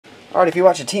Alright, if you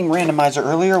watched the team randomizer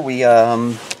earlier,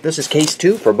 this is case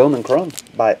 2 for Bowman Chrome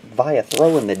via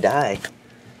throwing the die.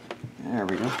 There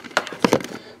we go.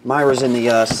 Myra's in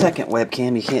the second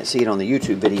webcam. You can't see it on the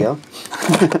YouTube video,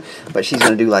 but she's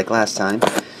going to do like last time.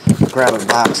 Grab a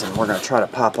box and we're going to try to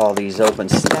pop all these open,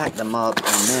 stack them up,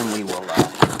 and then we will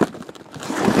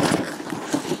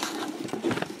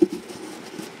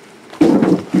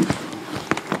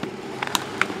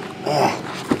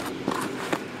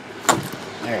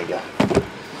there you go.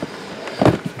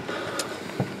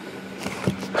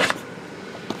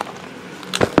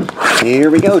 Here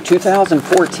we go,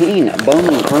 2014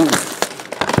 Bowman Chrome.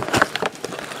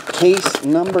 Case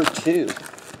number 2.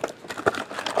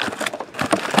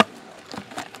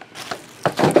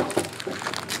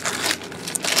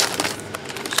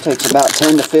 This takes about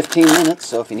 10 to 15 minutes,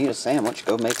 so if you need a sandwich,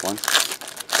 go make one.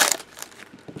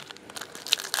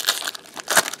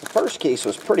 The first case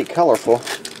was pretty colorful.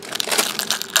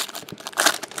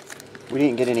 We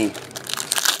didn't get any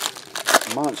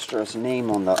monstrous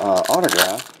name on the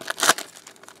autograph.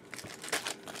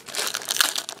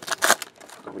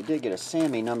 But we did get a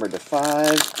Sammy numbered to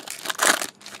 5.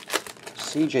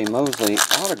 CJ Mosley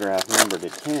autograph numbered to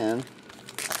 10.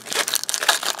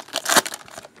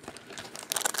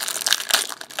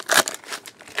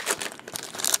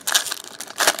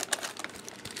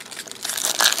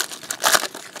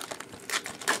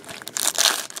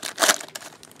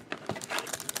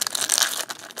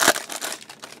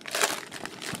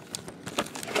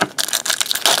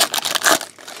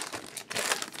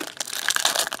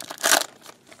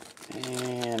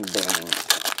 And bang.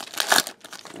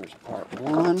 There's part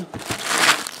 1.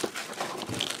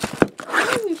 Why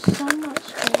are you so much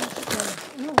faster?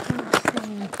 I don't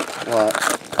understand. What?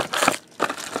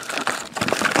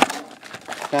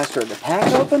 Faster at the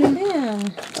pack opening? Yeah.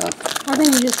 Oh. I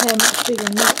think you just have much bigger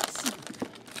nuts.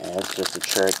 Yeah, that's just a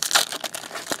trick.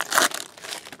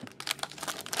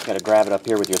 You gotta grab it up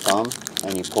here with your thumb,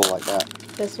 and you pull like that.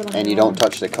 That's what I'm And you doing. don't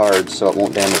touch the cards, so it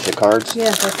won't damage the cards. Yeah,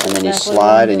 that's and then you exactly slide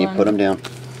what I'm and you doing. put them down.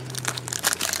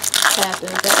 Have the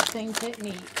exact same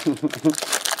technique.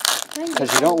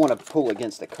 Because you don't want to pull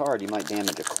against the card, you might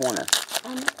damage a corner.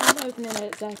 I'm opening it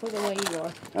exactly the way you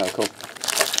are. Oh, cool.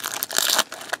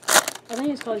 I think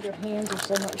it's because your hands are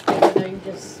so much bigger, though. You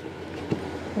just,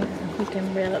 you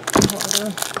can rip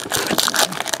harder.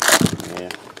 Yeah.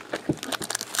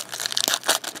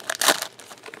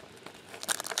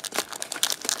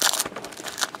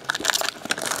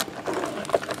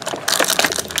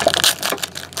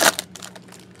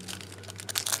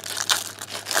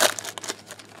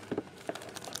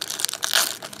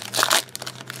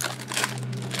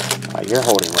 Oh, you're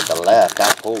holding with the left.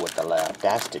 I pull with the left.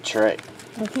 That's the trick.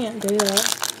 I can't do that.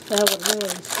 That would really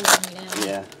slow me down.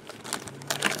 Yeah.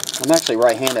 I'm actually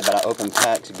right-handed, but I open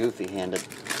packs goofy-handed.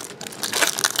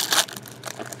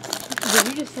 Did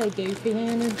you just say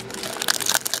goofy-handed?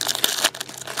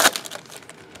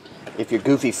 If you're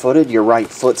goofy-footed, your right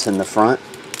foot's in the front.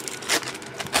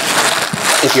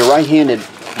 If you're right-handed,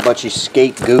 but you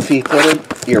skate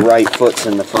goofy-footed, your right foot's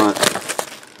in the front.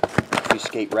 If you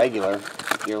skate regular,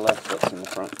 your left foot's in the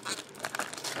front.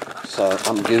 So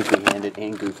I'm goofy-handed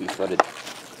and goofy-footed.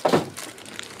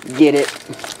 Get it?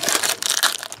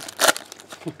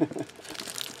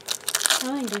 I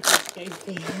think this is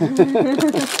goofy.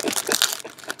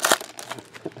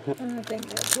 I think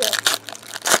that's it.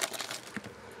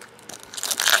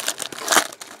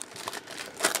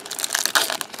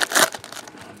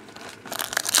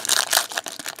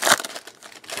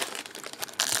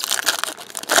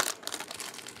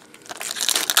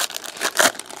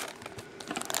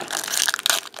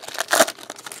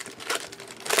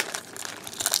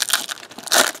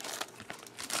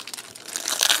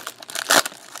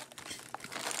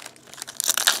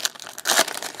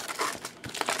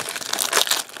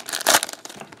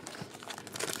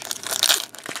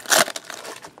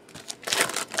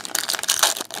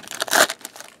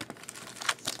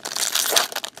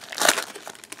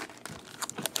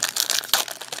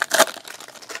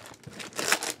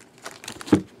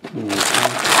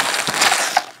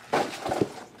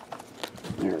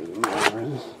 There we go.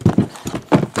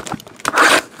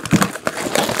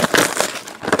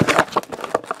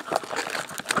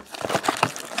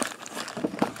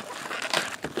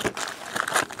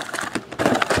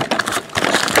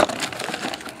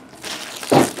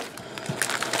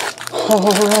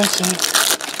 Alrighty.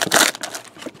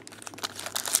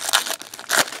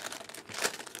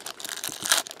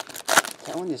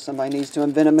 Telling you, somebody needs to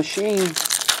invent a machine.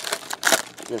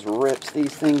 Just rips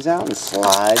these things out and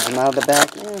slides them out of the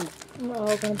back end. We're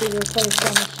all going to be replaced by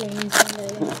machines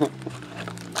someday.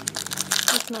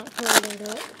 Let's not play that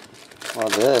up. Well,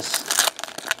 this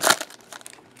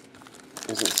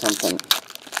isn't something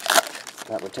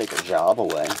that would take a job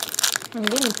away. I'm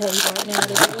getting paid right now,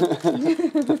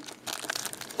 dude.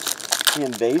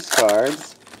 And base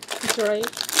cards. That's right.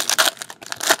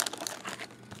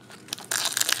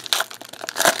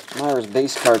 Myra's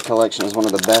base card collection is one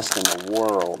of the best in the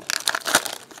world.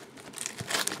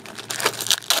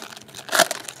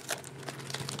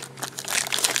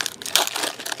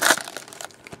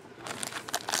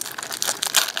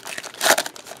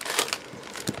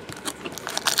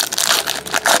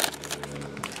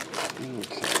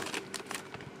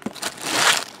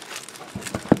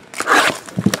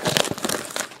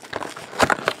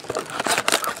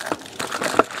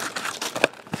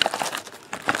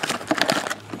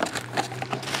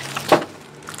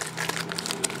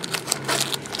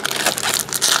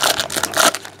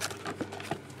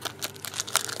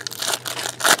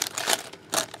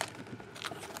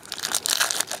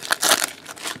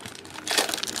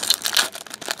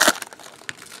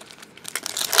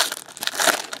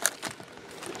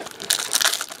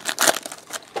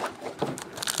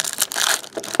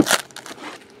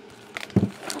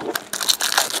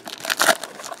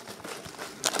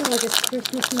 Like it's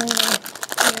Christmas morning.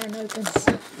 Aaron opens.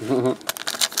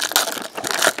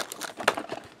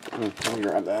 Let me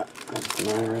grab that. That's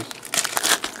Myra's.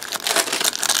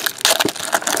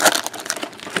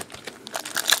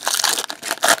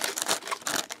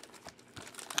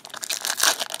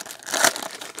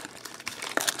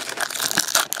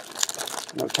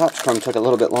 No, Topps Chrome took a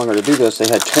little bit longer to do this. They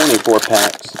had 24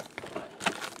 packs.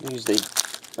 Usually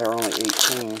they're only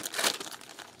 18.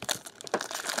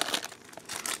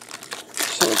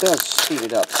 So it does speed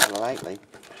it up slightly.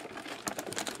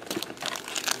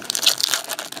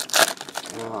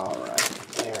 Alright,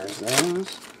 there's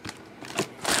those.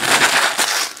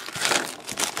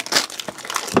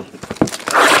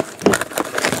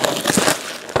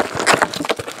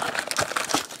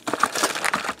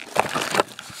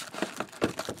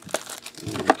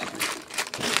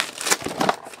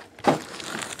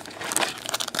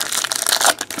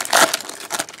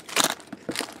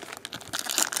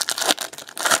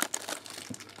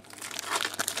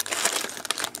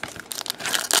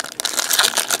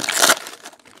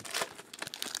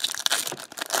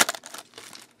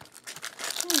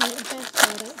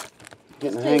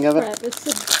 Getting the hang of it.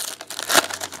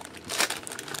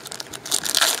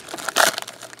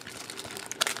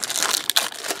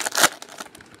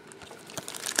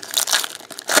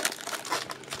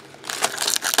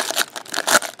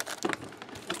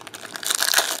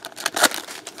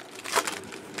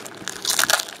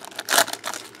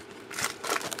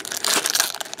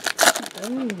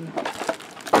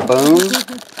 Boom.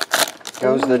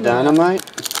 Goes the dynamite.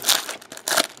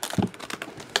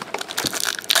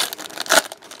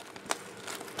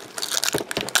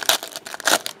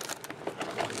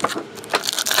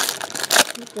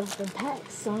 Dropping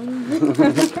packs, son.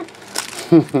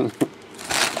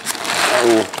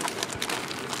 Oh.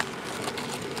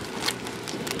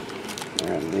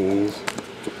 Grab these.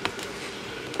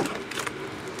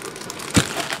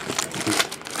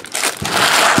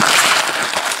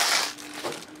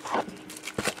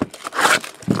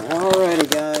 Alrighty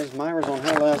guys, Myra's on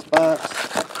her last box.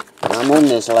 I'm on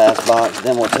this last box.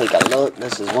 Then we'll take a look.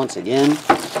 This is once again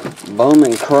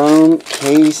Bowman Chrome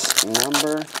case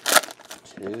number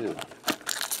 2.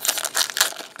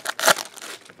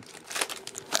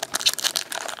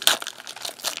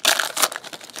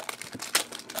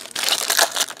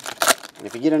 And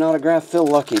if you get an autograph, feel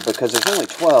lucky because there's only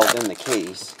 12 in the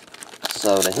case.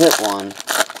 So to hit one,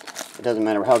 it doesn't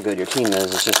matter how good your team is,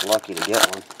 it's just lucky to get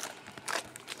one.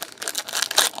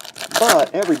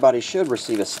 But everybody should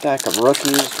receive a stack of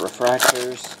rookies,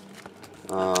 refractors,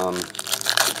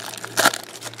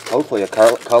 hopefully a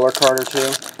color card or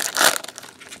two.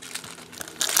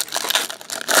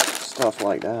 Stuff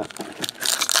like that.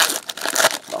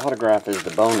 The autograph is the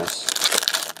bonus.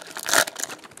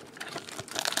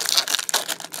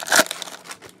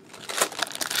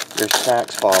 Your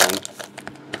stack's falling.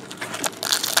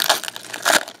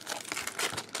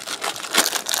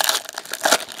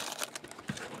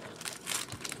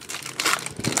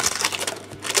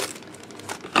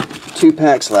 Two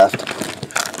packs left.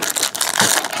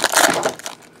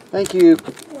 Thank you.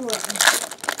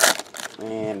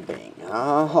 And bing.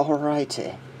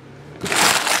 Alrighty.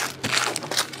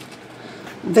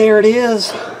 There it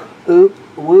is. Oop,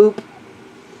 whoop.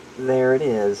 There it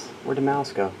is. Where'd the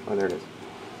mouse go? Oh, there it is.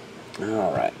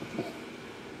 Alright.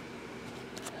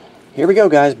 Here we go,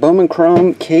 guys. Bowman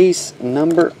Chrome case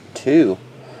number 2.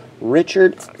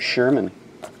 Richard Sherman.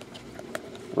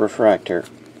 Refractor.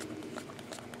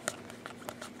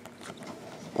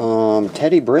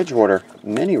 Teddy Bridgewater,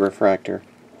 mini refractor.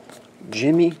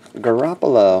 Jimmy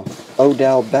Garoppolo,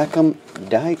 Odell Beckham,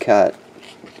 die cut.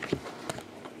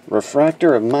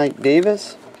 Refractor of Mike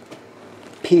Davis.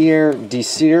 Pierre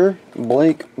Desir,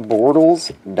 Blake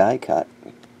Bortles, die cut.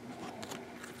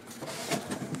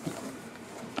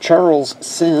 Charles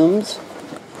Sims,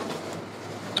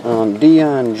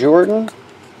 Deion Jordan.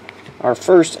 Our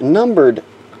first numbered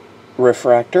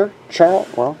refractor,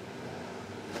 there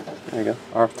you go.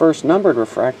 Our first numbered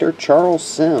refractor, Charles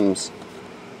Sims.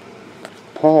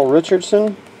 Paul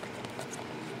Richardson.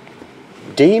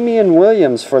 Damian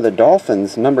Williams for the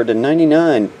Dolphins, numbered to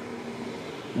 99.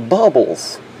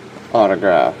 Bubbles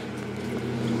autograph.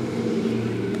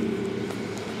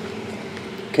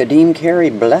 Kadeem Carey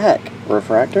black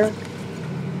refractor.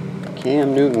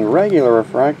 Cam Newton regular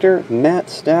refractor. Matt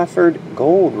Stafford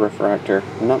gold refractor.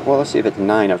 Well, let's see if it's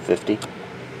 9 of 50.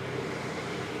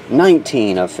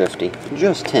 19 of 50.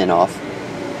 Just 10 off.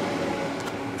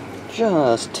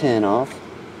 Just 10 off.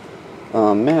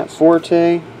 Matt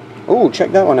Forte. Oh,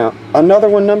 check that one out. Another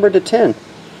one numbered to 10.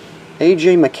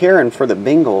 A.J. McCarron for the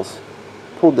Bengals.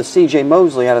 Pulled the C.J.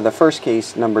 Mosley out of the first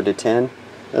case, numbered to 10.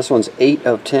 This one's 8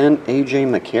 of 10. A.J.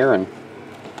 McCarron.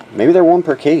 Maybe they're one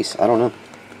per case. I don't know.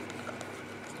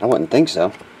 I wouldn't think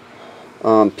so.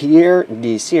 Pierre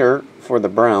Desir for the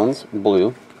Browns,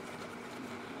 blue.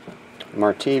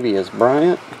 Martavius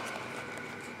Bryant.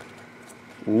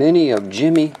 Mini of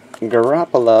Jimmy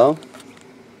Garoppolo.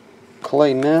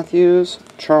 Clay Matthews.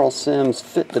 Charles Sims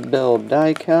fit the bill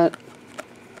die cut.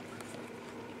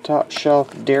 Top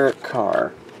shelf Derek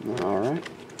Carr. Alright.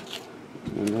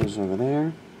 And those over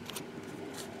there.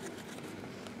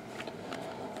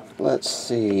 Let's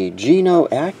see. Geno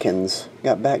Atkins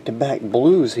got back-to-back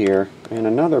blues here. And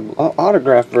another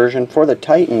autograph version for the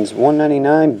Titans.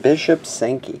 199 Bishop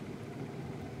Sankey.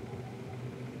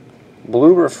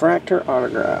 Blue refractor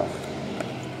autograph.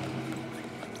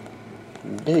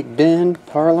 Big Ben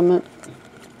Parliament.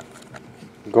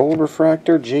 Gold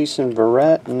refractor Jason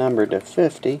Verrett, numbered to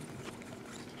 50.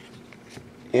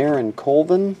 Aaron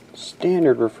Colvin,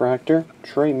 standard refractor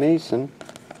Trey Mason.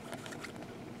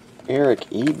 Eric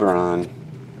Ebron.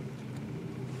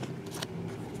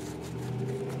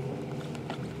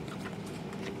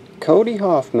 Cody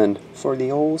Hoffman for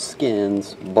the old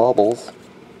Skins, bubbles.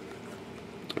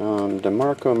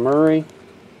 DeMarco Murray.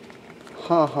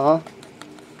 Haha.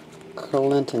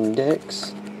 Clinton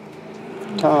Dix.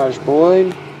 Taj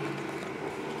Boyd.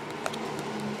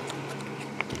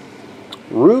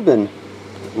 Ruben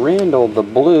Randall, the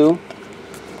blue.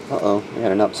 Uh-oh, we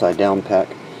had an upside down pack.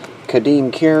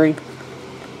 Kadeem Carey.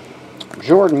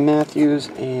 Jordan Matthews,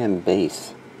 and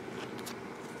base.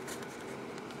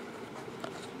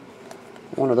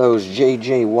 One of those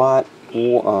J.J. Watt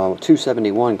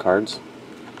 271 cards.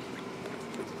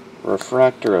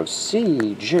 Refractor of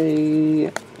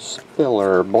C.J.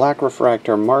 Spiller. Black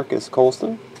refractor Marcus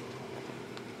Colston.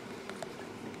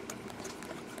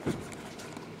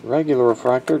 Regular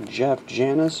refractor Jeff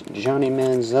Janis. Johnny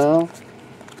Manziel.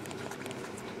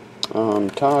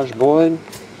 Taj Boyd.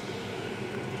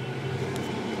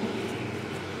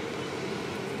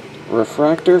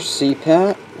 Refractor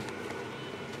C-Pat.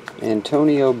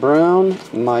 Antonio Brown.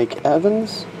 Mike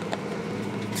Evans.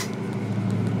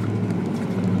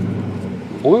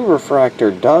 Blue refractor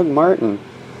Doug Martin.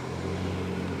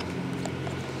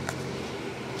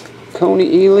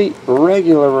 Coney Ely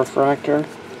regular refractor.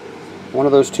 One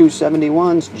of those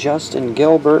 271s, Justin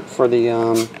Gilbert for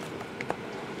the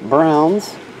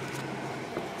Browns.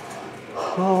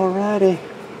 Alrighty.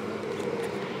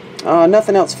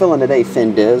 Nothing else filling today,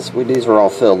 Finn Diz. These were all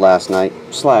filled last night,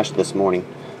 / this morning.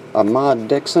 Ahmad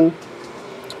Dixon.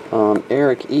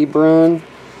 Eric Ebron.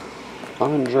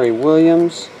 Andre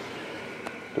Williams.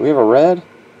 Do we have a red?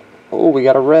 Oh, we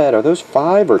got a red. Are those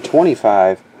 5 or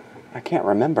 25? I can't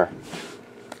remember.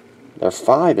 They're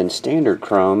 5 in standard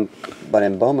chrome, but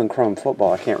in Bowman Chrome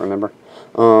football, I can't remember.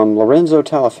 Lorenzo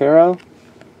Taliaferro.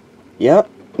 Yep.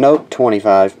 Nope,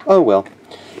 25. Oh, well.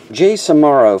 Jay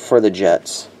Samaro for the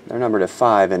Jets. They're numbered to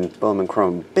 5 in Bowman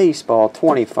Chrome baseball,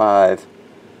 25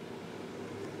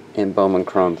 in Bowman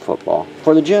Chrome football.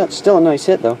 For the Jets, still a nice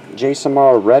hit, though. Jay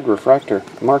Samaro red refractor.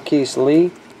 Marquise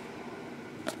Lee.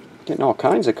 Getting all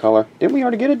kinds of color. Didn't we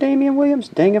already get a Damian Williams?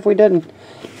 Dang if we didn't.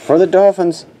 For the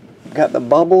Dolphins, got the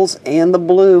bubbles and the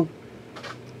blue.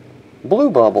 Blue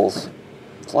bubbles.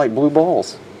 It's like blue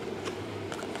balls.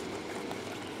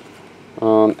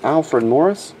 Alfred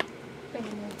Morris.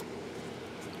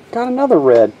 Got another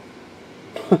red.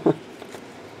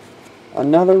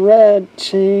 Another red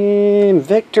team.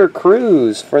 Victor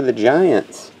Cruz for the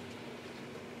Giants.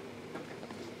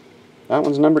 That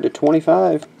one's numbered to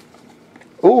 25.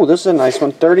 Ooh, this is a nice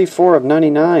one. 34 of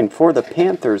 99 for the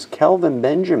Panthers. Kelvin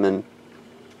Benjamin.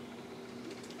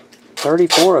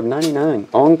 34 of 99.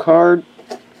 On card,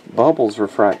 Bubbles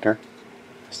refractor.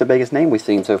 It's the biggest name we've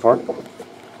seen so far.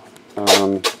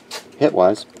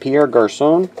 Hit-wise. Pierre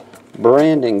Garçon.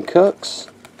 Brandon Cooks.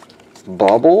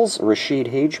 Bubbles. Rashid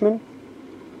Hageman.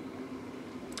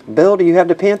 Bill, do you have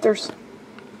the Panthers?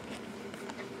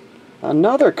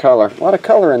 Another color. A lot of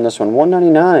color in this one.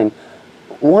 199.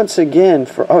 Once again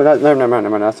for... Oh, no, never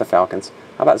mind. That's the Falcons.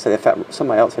 How about to say that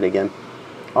somebody else hit again.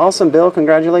 Awesome, Bill.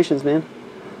 Congratulations, man.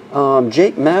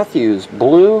 Jake Matthews.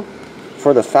 Blue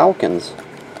for the Falcons.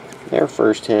 Their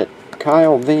first hit.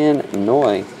 Kyle Van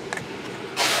Noy.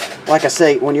 Like I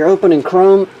say, when you're opening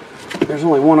Chrome, there's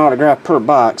only one autograph per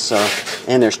box. So,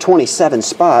 and there's 27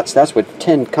 spots. That's with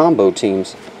 10 combo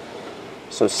teams.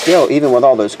 So still, even with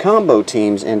all those combo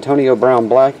teams, Antonio Brown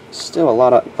Black, still a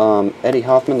lot of Eddie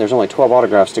Hoffman. There's only 12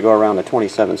 autographs to go around the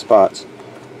 27 spots.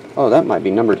 Oh, that might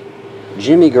be numbered.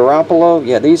 Jimmy Garoppolo.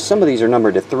 Yeah, some of these are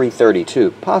numbered to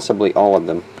 332. Possibly all of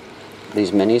them.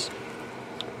 These minis.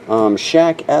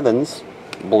 Shaq Evans,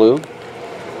 blue.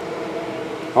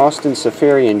 Austin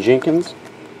Seferian-Jenkins.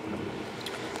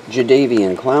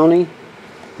 Jadeveon Clowney.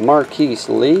 Marquise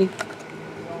Lee.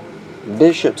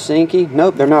 Bishop Sankey.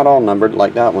 Nope, they're not all numbered.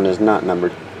 Like that one is not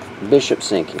numbered. Bishop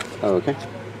Sankey. Oh, okay.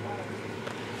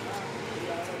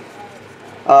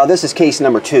 This is case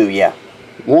number 2. Yeah,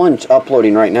 one's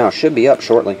uploading right now. Should be up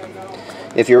shortly.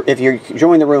 If you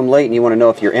join the room late and you want to know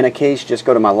if you're in a case, just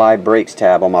go to my live breaks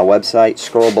tab on my website.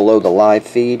 Scroll below the live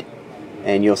feed,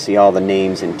 and you'll see all the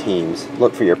names and teams.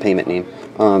 Look for your payment name.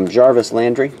 Jarvis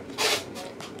Landry.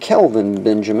 Kelvin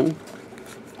Benjamin.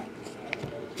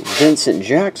 Vincent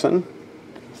Jackson.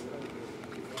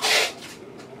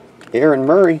 Aaron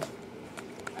Murray.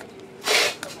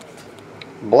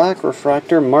 Black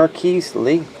refractor, Marquise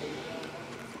Lee.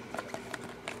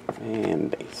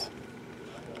 And base.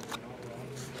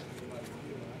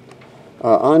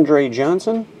 Andre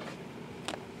Johnson.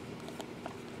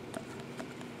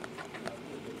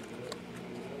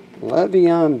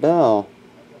 Le'Veon Bell,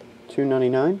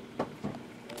 299.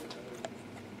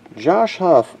 Josh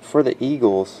Huff for the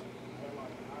Eagles.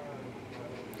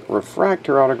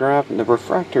 Refractor autograph. The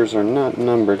refractors are not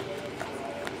numbered.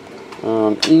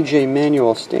 E.J.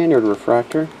 Manuel standard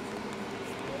refractor.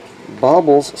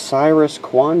 Bubbles, Cyrus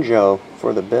Kwanjo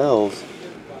for the Bills.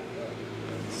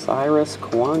 Cyrus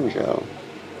Kwanjo.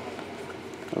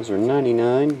 Those are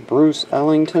 99. Bruce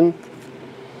Ellington.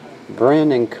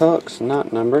 Brandon Cooks,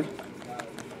 not numbered.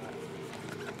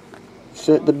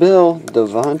 Fit the bill,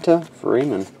 Devonta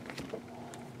Freeman.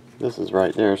 This is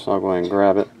right there, so I'll go ahead and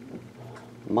grab it.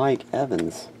 Mike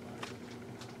Evans.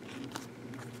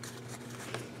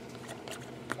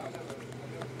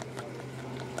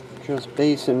 Just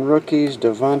base and rookies,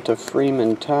 Devonta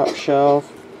Freeman top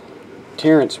shelf.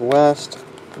 Terrence West,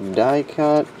 die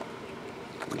cut.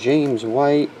 James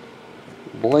White,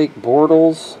 Blake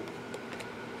Bortles.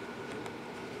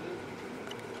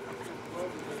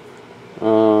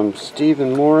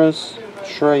 Stephen Morris,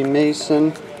 Trey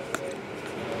Mason,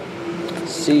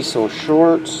 Cecil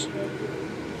Shorts,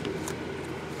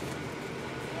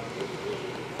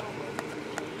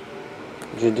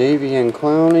 Jadeveon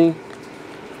Clowney,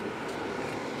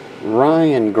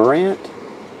 Ryan Grant,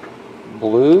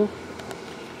 blue,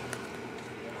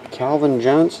 Calvin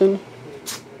Johnson,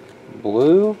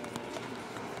 blue,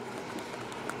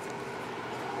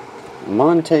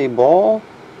 Monte Ball,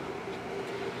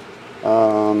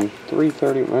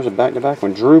 330. There's a back-to-back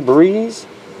one. Drew Brees.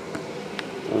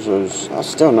 Those I'm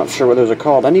still not sure what those are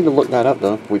called. I need to look that up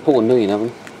though. We pull a million of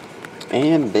them.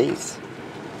 And base.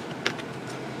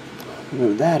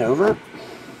 Move that over.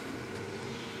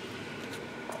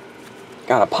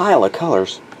 Got a pile of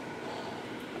colors.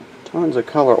 Tons of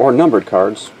color or numbered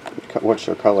cards, which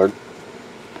are colored.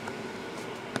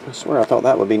 I swear I thought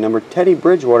that would be numbered. Teddy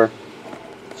Bridgewater.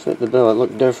 Fit the bill. It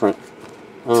looked different.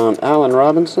 Allen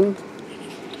Robinson.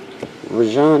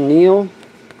 Rajon Neal.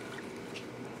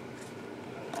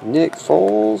 Nick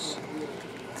Foles.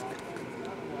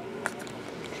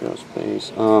 Just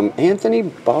base. Anthony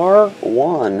Barr,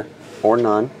 1 or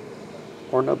none.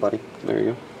 Or nobody. There you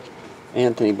go.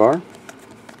 Anthony Barr.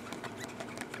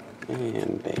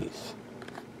 And base.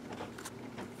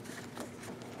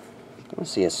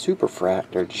 Let's see a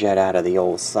superfractor jet out of the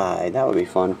old side. That would be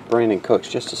fun. Brandon Cooks,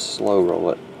 just to slow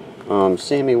roll it.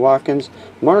 Sammy Watkins.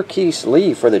 Marquise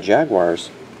Lee for the Jaguars.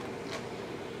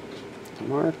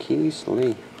 Marquise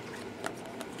Lee.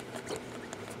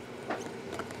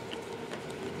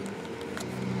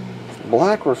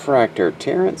 Black refractor,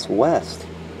 Terrence West.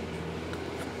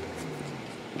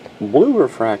 Blue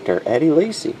refractor, Eddie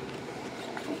Lacy.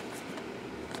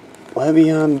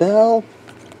 Le'Veon Bell,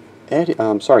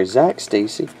 Zach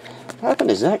Stacy. What happened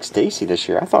to Zach Stacy this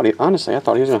year? Honestly, I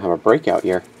thought he was going to have a breakout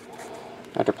year.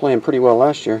 After playing pretty well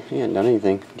last year, he hadn't done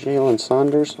anything. Jalen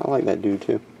Saunders, I like that dude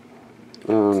too.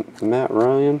 Matt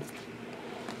Ryan,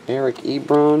 Eric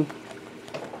Ebron,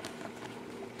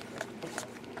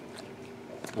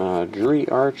 Dree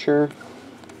Archer,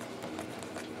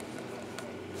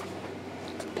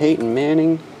 Peyton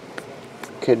Manning,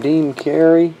 Kadeem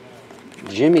Carey,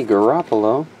 Jimmy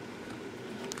Garoppolo.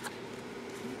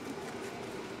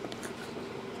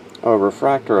 A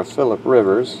refractor of Phillip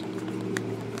Rivers.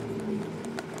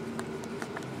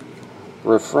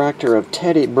 Refractor of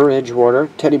Teddy Bridgewater.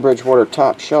 Teddy Bridgewater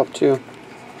top shelf too.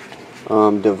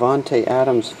 Devontae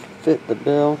Adams fit the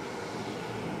bill.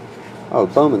 Oh,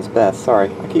 Bowman's best.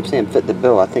 Sorry, I keep saying fit the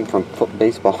bill. I think from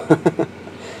baseball.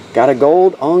 Got a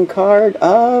gold on card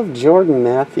of Jordan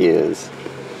Matthews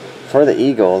for the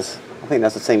Eagles. I think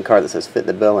that's the same card that says fit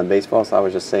the bill in baseball, so I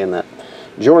was just saying that.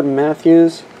 Jordan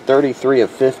Matthews, 33 of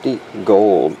 50,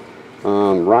 gold.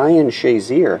 Ryan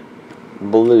Shazier,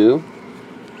 blue.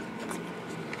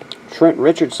 Trent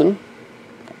Richardson.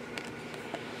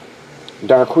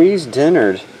 Darqueze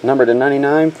Dennard, number to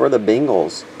 99 for the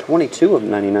Bengals. 22 of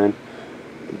 99.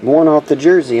 One off the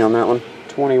jersey on that one.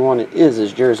 21 is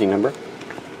his jersey number.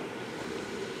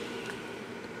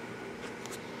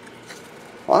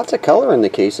 Lots of color in the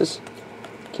cases.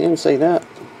 Can say that.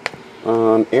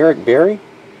 Eric Berry,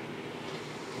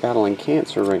 battling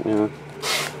cancer right now.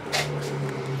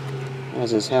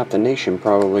 As is half the nation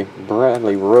probably.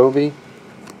 Bradley Roby.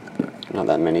 Not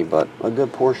that many, but a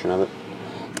good portion of it.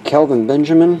 Kelvin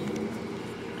Benjamin.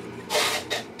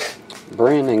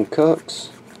 Brandon Cooks.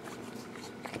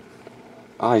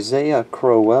 Isaiah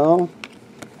Crowell.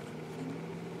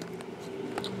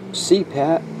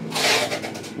 C-Pat.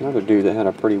 Another dude that had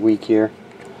a pretty weak year.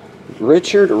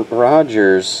 Richard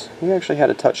Rodgers. He actually had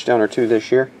a touchdown or two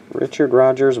this year. Richard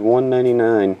Rodgers,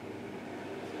 199.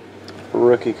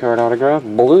 Rookie card autograph.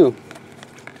 Blue.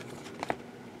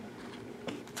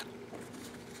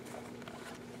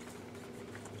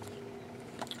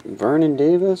 Vernon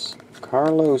Davis.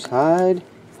 Carlos Hyde.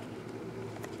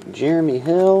 Jeremy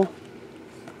Hill.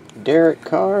 Derek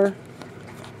Carr.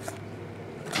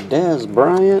 Dez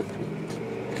Bryant.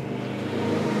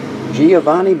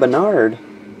 Giovanni Bernard.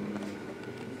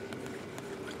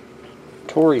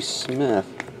 Torrey Smith.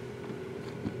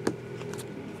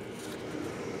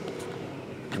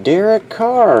 Derek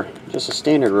Carr, just a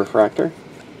standard refractor.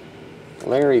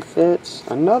 Larry Fitz,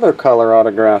 another color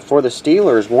autograph for the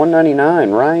Steelers,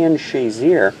 199. Ryan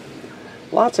Shazier.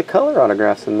 Lots of color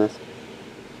autographs in this.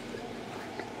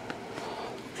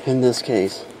 In this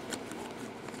case.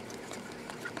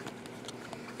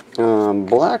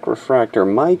 Black refractor,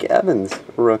 Mike Evans,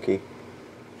 rookie.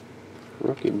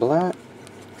 Rookie black.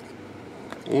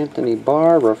 Anthony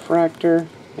Barr, refractor,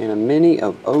 and a mini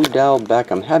of Odell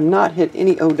Beckham. Have not hit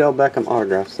any Odell Beckham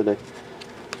autographs today.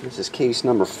 This is case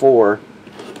number 4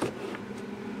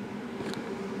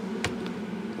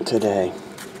 today.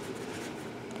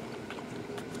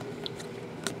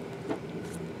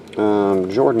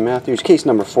 Jordan Matthews, case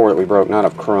number 4 that we broke, not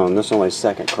of chrome. This is only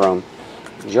second chrome.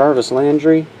 Jarvis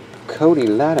Landry, Cody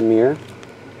Latimer,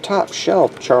 top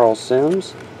shelf Charles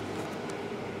Sims,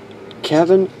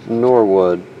 Kevin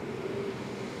Norwood.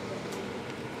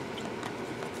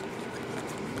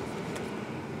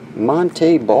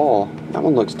 Monte Ball. That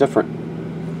one looks different.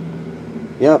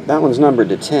 Yep, that one's numbered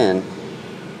to 10.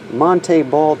 Monte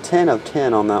Ball, 10 of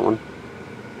 10 on that one.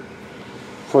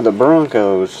 For the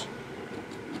Broncos.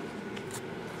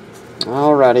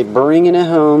 Alrighty, bringing it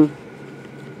home.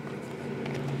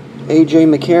 A.J.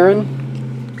 McCarron.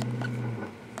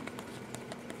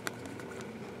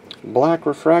 Black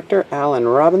refractor, Allen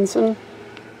Robinson.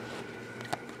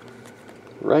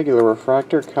 Regular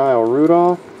refractor, Kyle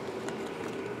Rudolph.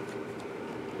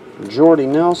 Jordy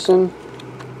Nelson.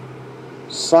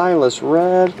 Silas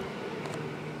Red.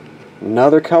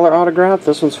 Another color autograph.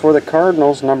 This one's for the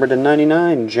Cardinals, numbered to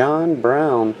 99. John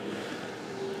Brown.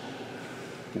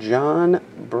 John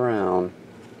Brown.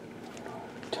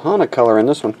 Ton of color in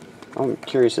this one. I'm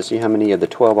curious to see how many of the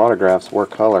 12 autographs were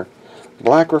color.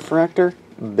 Black refractor,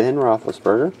 Ben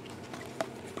Roethlisberger.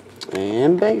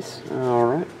 And base.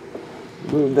 Alright.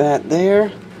 Move that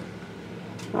there.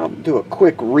 I'll do a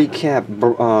quick recap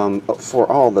for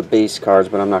all the base cards,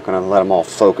 but I'm not going to let them all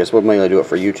focus. We'll mainly do it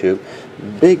for YouTube.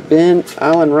 Big Ben,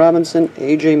 Allen Robinson,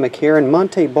 A.J. McCarron.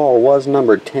 Monte Ball was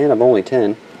numbered 10 of only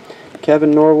 10.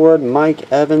 Kevin Norwood,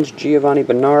 Mike Evans, Giovanni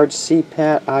Bernard, C.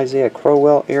 Pat, Isaiah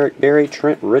Crowell, Eric Berry,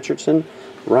 Trent Richardson,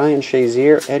 Ryan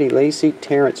Shazier, Eddie Lacy,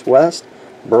 Terrence West,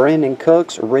 Brandon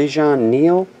Cooks, Rajon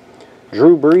Neal,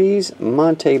 Drew Brees,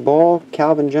 Monte Ball,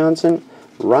 Calvin Johnson,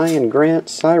 Ryan Grant,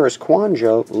 Cyrus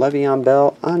Kwanjo, Le'Veon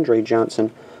Bell, Andre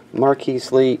Johnson,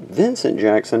 Marquise Lee, Vincent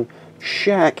Jackson,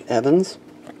 Shaq Evans,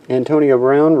 Antonio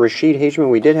Brown, Rashid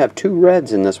Hageman. We did have 2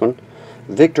 reds in this one.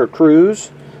 Victor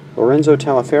Cruz, Lorenzo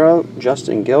Talaferro,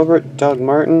 Justin Gilbert, Doug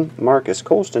Martin, Marcus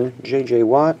Colston, J.J.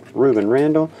 Watt, Ruben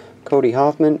Randall, Cody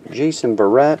Hoffman, Jason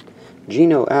Barrett,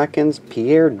 Geno Atkins,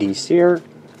 Pierre Desir,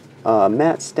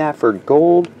 Matt Stafford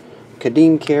Gold,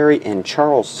 Kadeem Carey, and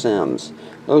Charles Sims.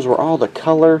 Those were all the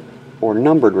color or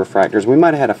numbered refractors. We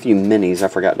might have had a few minis I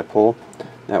forgot to pull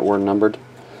that were numbered.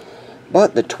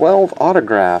 But the 12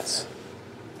 autographs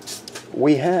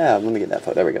we have, let me get that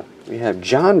photo, there we go. We have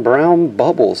John Brown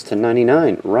Bubbles to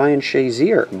 99, Ryan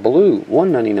Shazier Blue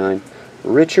 199,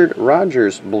 Richard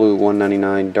Rogers Blue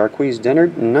 199, Darqueze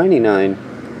Dennard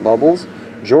 99 Bubbles,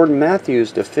 Jordan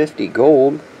Matthews to 50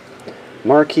 Gold,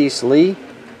 Marquise Lee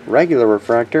regular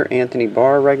refractor, Anthony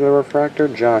Barr regular refractor,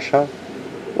 Josh Huff.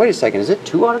 Wait a second, is it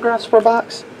 2 autographs per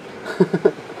box?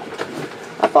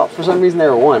 I thought for some reason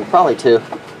there were 1, probably 2.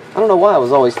 I don't know why I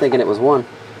was always thinking it was 1.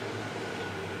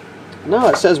 No,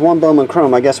 it says 1 Bowman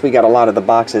Chrome. I guess we got a lot of the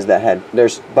boxes that had,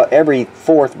 but every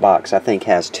 4th box I think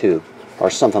has 2,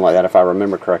 or something like that if I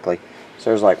remember correctly.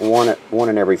 So there's like one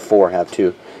in every 4 have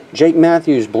 2. Jake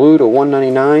Matthews Blue to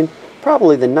 199.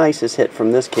 Probably the nicest hit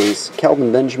from this case.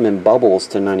 Kelvin Benjamin Bubbles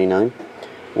to 99.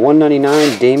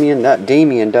 199 Damian. That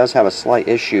Damian does have a slight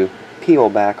issue. Peel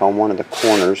back on one of the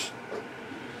corners,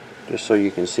 just so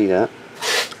you can see that.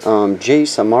 Jay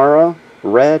Samara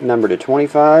red numbered to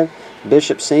 25.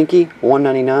 Bishop Sankey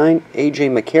 199.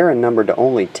 AJ McCarron numbered to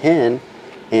only 10,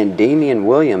 and Damian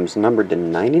Williams numbered to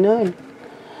 99.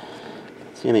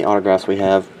 Let's see how many autographs we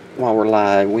have while we're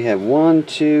live. We have 1,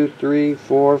 2, 3,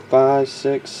 4, 5,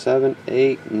 6, 7,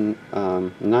 8,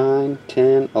 9,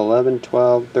 10, 11,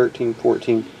 12, 13,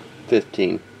 14,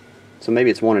 15. So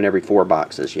maybe it's 1 in every 4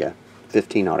 boxes, yeah.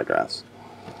 15 autographs.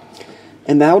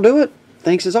 And that'll do it.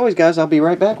 Thanks as always, guys. I'll be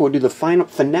right back. We'll do the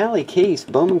finale case,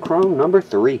 Bowman Chrome number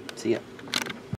 3. See ya.